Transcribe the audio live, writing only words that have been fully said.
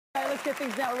let's get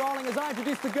things now rolling as I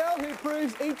introduce the girl who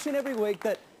proves each and every week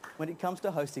that when it comes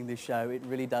to hosting this show, it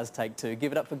really does take two.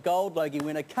 Give it up for Gold Logie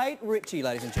winner Ritchie,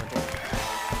 ladies and gentlemen.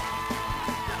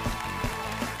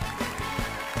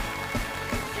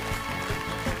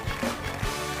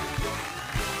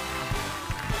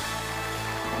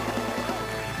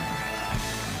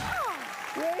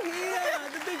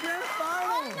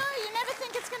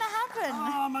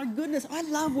 Oh, my goodness. I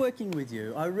love working with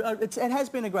you. It has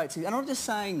been a great season. I'm not just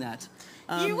saying that.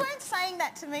 You weren't saying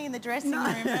that to me in the dressing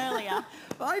room earlier.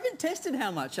 I even tested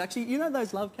how much, actually. You know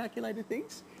those love calculator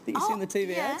things that you see in the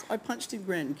TV ads? I punched in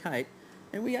Grant and Kate,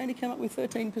 and we only came up with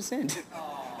 13%.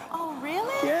 Oh,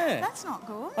 really? Yeah. That's not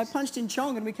good. I punched in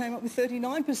Chong, and we came up with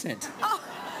 39%. Oh.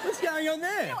 What's going on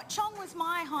there? You know what, Chong was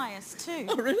my highest too.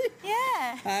 Oh, really?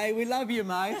 Yeah. Hey, we love you,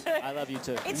 mate. I love you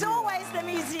too. It's always the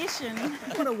musician.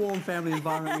 What a warm family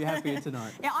environment we have here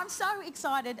tonight. Yeah, I'm so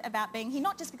excited about being here,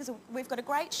 not just because we've got a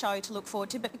great show to look forward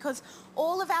to, but because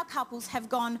all of our couples have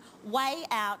gone way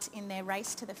out in their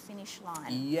race to the finish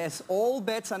line. Yes, all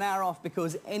bets are now off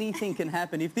because anything can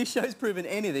happen. If this show's proven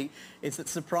anything, it's that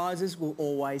surprises will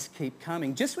always keep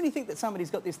coming. Just when you think that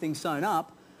somebody's got this thing sewn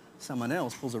up, someone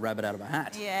else pulls a rabbit out of a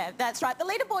hat. Yeah, that's right. The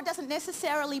leaderboard doesn't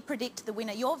necessarily predict the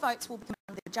winner. Your votes will become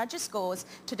the judges' scores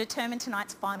to determine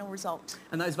tonight's final result.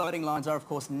 And those voting lines are, of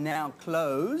course, now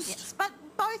closed. Yes, but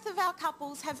both of our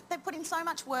couples they've put in so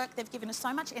much work, they've given us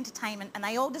so much entertainment, and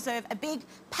they all deserve a big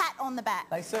pat on the back.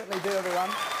 They certainly do, everyone.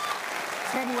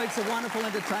 7 weeks of wonderful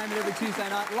entertainment every Tuesday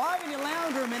night, live in your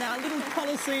lounge room in our little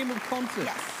Coliseum of concerts.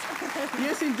 Yes.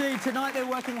 Yes, indeed. Tonight they're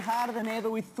working harder than ever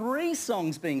with 3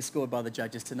 songs being scored by the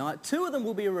judges tonight. 2 of them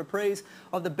will be a reprise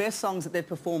of the best songs that they've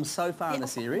performed so far in the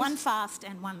series. One fast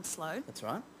and one slow. That's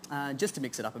right. Just to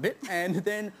mix it up a bit. And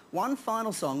then one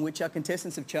final song which our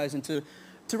contestants have chosen to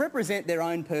represent their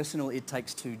own personal It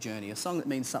Takes Two journey, a song that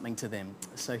means something to them.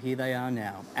 So here they are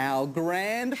now, our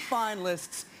grand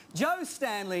finalists,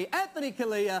 Stanley, Anthony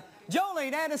Callea,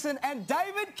 Jolene Anderson and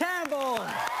David Campbell.